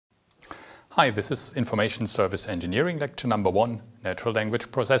Hi, this is Information Service Engineering Lecture number 1, Natural Language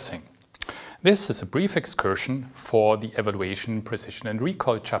Processing. This is a brief excursion for the Evaluation, Precision and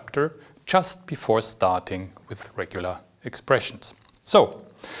Recall chapter just before starting with regular expressions. So,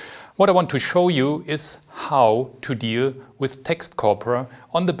 what I want to show you is how to deal with text corpora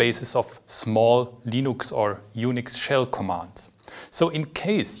on the basis of small Linux or Unix shell commands. So in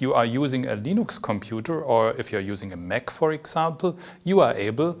case you are using a Linux computer, or if you're using a Mac, for example, you are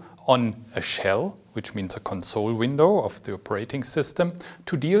able on a shell, which means a console window of the operating system,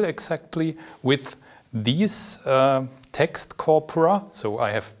 to deal exactly with these text corpora. So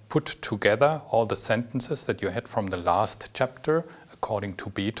I have put together all the sentences that you had from the last chapter according to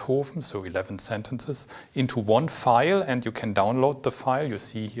Beethoven, so 11 sentences, into one file, and you can download the file. You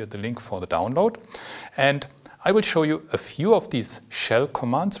see here the link for the download. And I will show you a few of these shell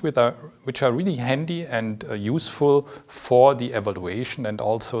commands which are really handy and useful for the evaluation and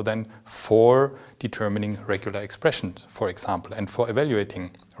also then for determining regular expressions, for example, and for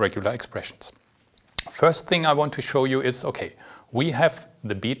evaluating regular expressions. First thing I want to show you is, okay, we have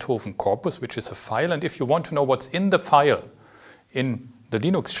the Beethoven corpus, which is a file, and if you want to know what's in the file in the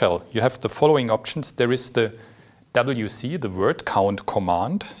Linux shell, you have the following options. There is the WC, the word count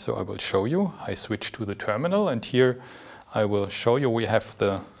command. So I will show you. I switch to the terminal, and here I will show you we have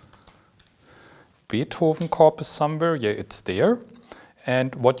the Beethoven corpus somewhere. Yeah, it's there.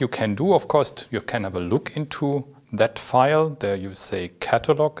 And what you can do, of course, you can have a look into that file. There you say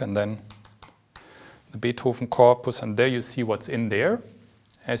catalog and then the Beethoven corpus, and there you see what's in there.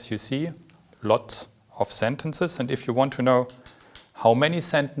 As you see, lots of sentences. And if you want to know how many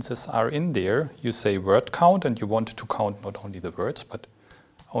sentences are in there, you say word count, and you want to count not only the words, but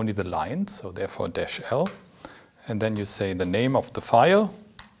only the lines, so therefore -L. And then you say the name of the file,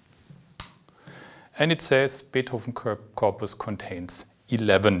 and it says Beethoven corpus contains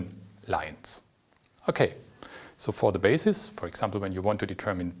 11 lines. Okay, so for the basis, for example, when you want to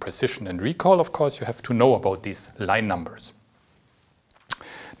determine precision and recall, of course, you have to know about these line numbers.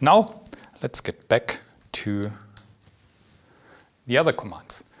 Now, let's get back to the other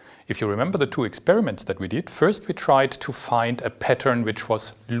commands. If you remember the two experiments that we did, first we tried to find a pattern which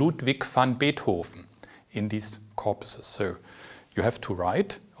was Ludwig van Beethoven in these corpuses. So you have to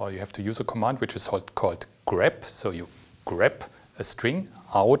write, or you have to use a command which is called grep. So you grep a string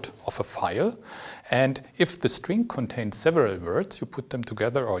out of a file, and if the string contains several words, you put them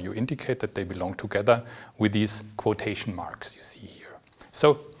together, or you indicate that they belong together with these quotation marks you see here.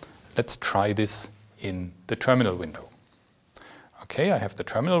 So let's try this in the terminal window. Okay, I have the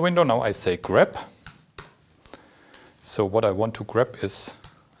terminal window. Now I say grep. So what I want to grep is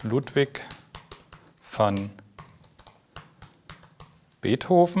Ludwig van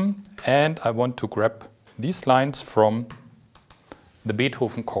Beethoven, and I want to grep these lines from the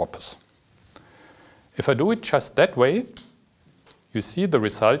Beethoven corpus. If I do it just that way, you see the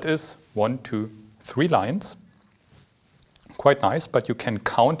result is 1, 2, 3 lines. Quite nice, but you can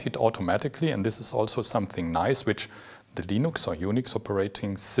count it automatically, and this is also something nice which the Linux or Unix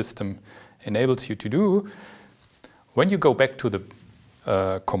operating system enables you to do. When you go back to the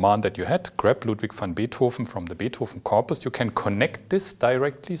command that you had, grep Ludwig van Beethoven from the Beethoven corpus, you can connect this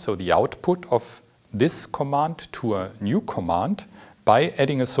directly, so the output of this command to a new command by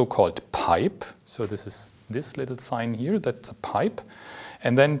adding a so-called pipe. So this is this little sign here, that's a pipe.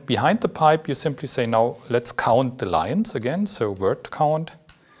 And then behind the pipe you simply say, now let's count the lines again. So word count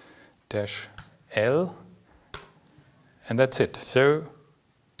 -L. And that's it. So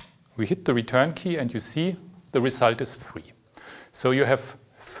we hit the return key and you see the result is 3. So you have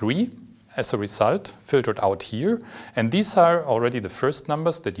 3 as a result filtered out here. And these are already the first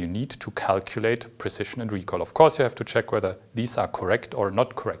numbers that you need to calculate precision and recall. Of course, you have to check whether these are correct or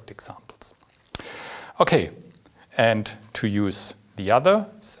not correct examples. Okay, and to use the other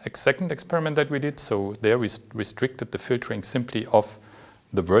second experiment that we did, so there we restricted the filtering simply of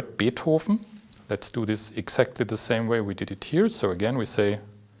the word Beethoven. Let's do this exactly the same way we did it here. So again, we say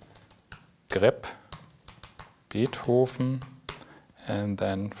grep Beethoven, and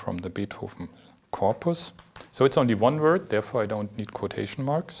then from the Beethoven corpus. So it's only one word, therefore I don't need quotation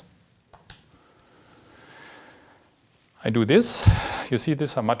marks. I do this. You see,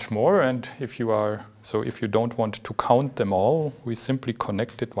 these are much more, and if you don't want to count them all, we simply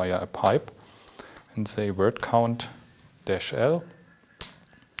connect it via a pipe and say word count -L.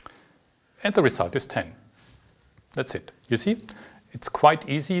 And the result is 10. That's it. You see, it's quite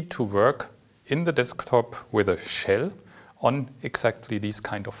easy to work in the desktop with a shell on exactly these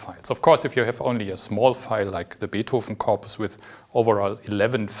kind of files. Of course, if you have only a small file like the Beethoven corpus with overall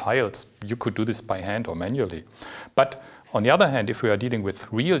 11 files, you could do this by hand or manually. But On the other hand, if we are dealing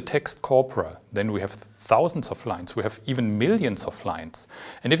with real text corpora, then we have thousands of lines, we have even millions of lines.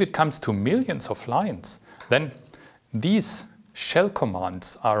 And if it comes to millions of lines, then these shell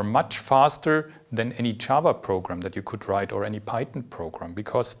commands are much faster than any Java program that you could write or any Python program,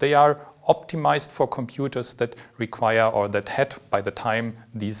 because they are optimized for computers that require, or that had, by the time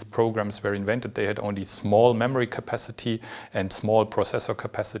these programs were invented, they had only small memory capacity and small processor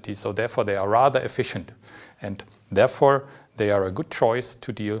capacity. So therefore they are rather efficient. And therefore they are a good choice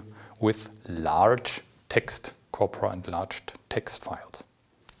to deal with large text corpora and large text files.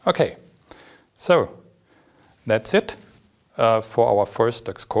 Okay, so that's it for our first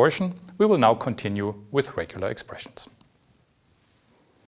excursion. We will now continue with regular expressions.